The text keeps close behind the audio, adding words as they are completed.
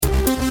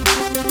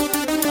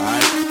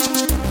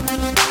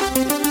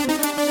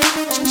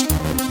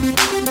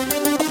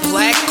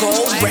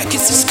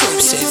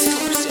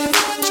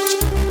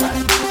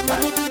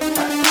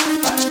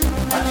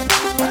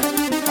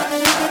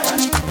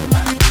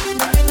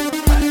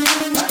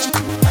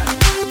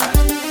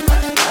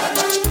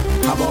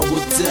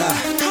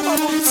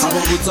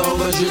Ababuta, on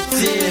va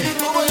jeter.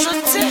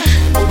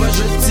 On va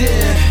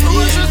jeter.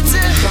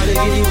 Kgale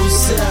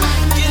Kedibusa.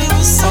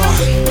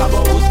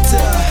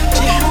 Ababuta,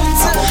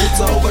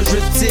 on va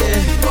jeter.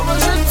 On va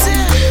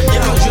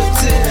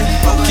jeter.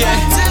 Ok.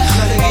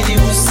 Kgale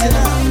Kedibusa.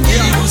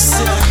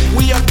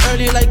 We up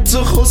early like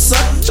Tuhosa.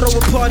 Throw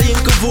a party in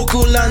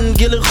Kavukulan.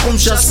 Kgale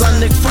Kedibusa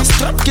san. Ik vast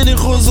trap Kgale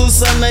Kedibusa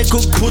san. I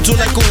cook putu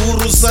like a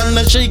Uru san.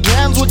 I shake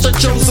hands with the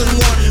chosen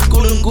one.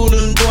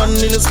 Golden one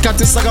in his cat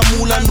is like a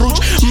Mulan Rouge.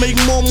 Make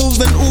more moves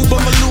than Uber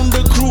Malone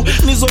the crew.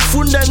 Nizo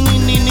funda ni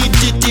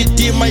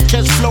DDD. My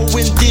cash flow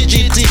in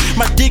DGT.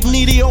 My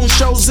dignity on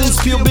shows in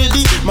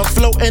puberty. My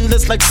flow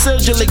endless like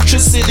surge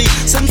electricity.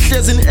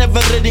 Senseless in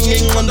ever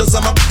reading wonders.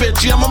 I'm a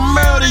bitch. I'ma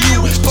murder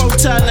you. Bow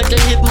tie like a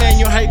hitman.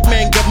 Your hype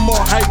man got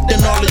more hype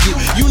than all of you.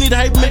 You need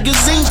Hype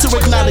magazine to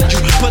acknowledge you.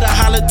 Put a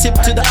holler tip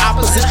to the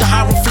opposite. The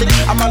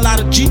hieroglyph. I'm a lot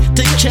of G.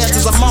 Take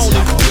chances. I'm on it.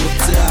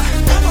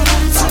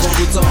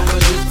 Ababuta, on va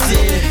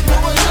jeter.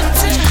 On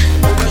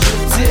va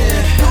jeter.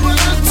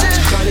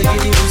 Kgale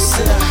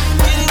Kedibusa.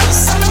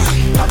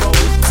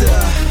 Ababuta,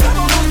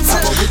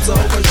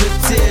 on va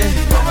jeter.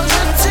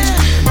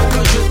 On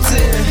va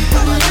jeter.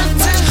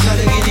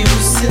 Kgale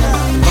Kedibusa.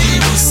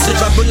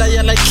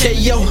 Babulaya like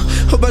KO.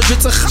 Oba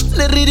jeta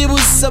Kgale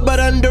Kedibusa, but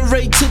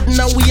underrated.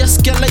 Now we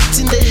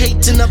escalating, they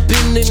hating. I've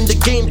been in the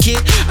game,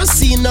 kid. I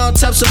seen all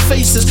types of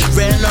faces,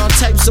 ran all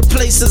types of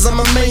places. I'm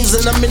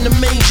amazing, I'm in the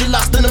major,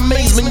 lost in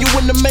amazement. You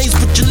in the maze,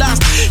 but you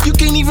lost. You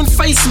can't even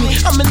face me.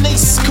 I'm an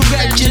ace,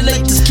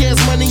 congratulate this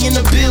cash money in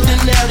the building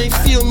now. They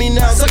feel me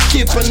now, so I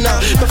keep her now.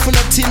 But for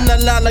nothing,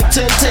 I lie like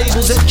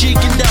turntables and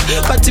jigging down.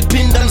 But the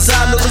pin down,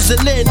 Zalo is a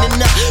learning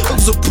now. I'm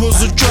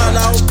supposed to try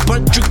out,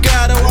 but you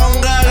gotta want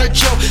to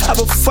show. I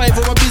have a 5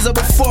 on my visa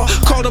before.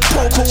 Call the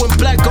popo and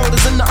black gold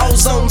is in the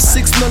ozone.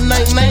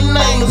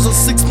 69999 is a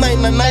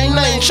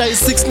 69999. Shy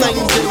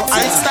 690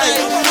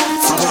 Einstein.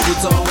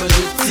 Ababuta, on va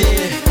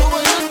jeter.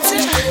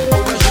 On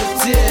va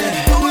jeter.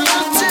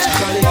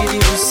 Kgale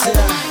Kedibusa.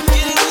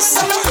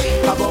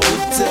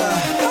 Ababuta,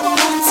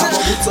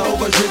 on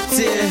va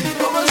jeter.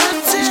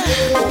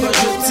 On va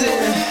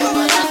jeter.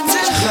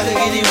 Kgale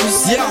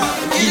Kedibusa.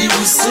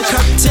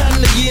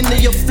 Cocktail in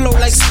your flow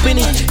like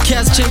spinning.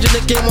 Cats changing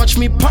the game, watch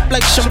me pop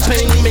like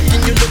champagne.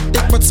 Making you look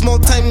thick but small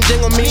time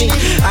Jenga mini.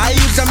 I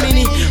use a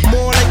mini,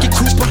 more like a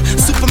Cooper.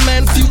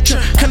 Superman future,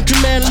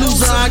 countryman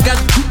loser. I got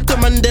Gupta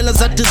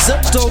Mandelas, I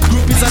deserve. Dog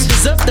groupies, I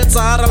deserve. That's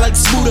Sahara like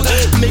Scooter.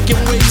 Making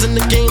waves in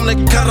the game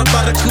like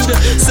Karabarakuda.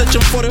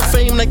 Searching for the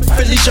fame like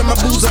Felicia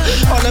Mabuza.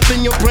 All up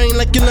in your brain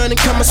like you're learning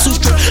Kama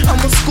Sutra.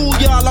 I'm a school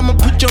y'all, I'ma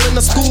put y'all in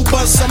a school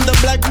bus. I'm the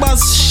black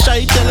bus,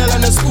 shy tell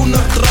on the school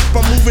not drop.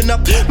 I'm moving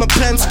up, my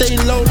pants stay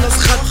low. Nas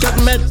hot got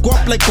mad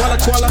guap like Kuala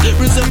Kuala.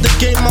 Reserve the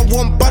game, I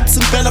want bucks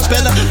and Bella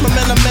Bella. My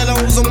mela mela,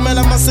 who's on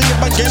mela, my singing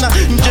bagena.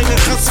 Njenga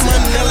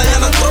Khasman, Nella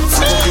Yala.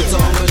 Ababuta,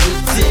 on va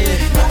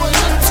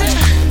jeter.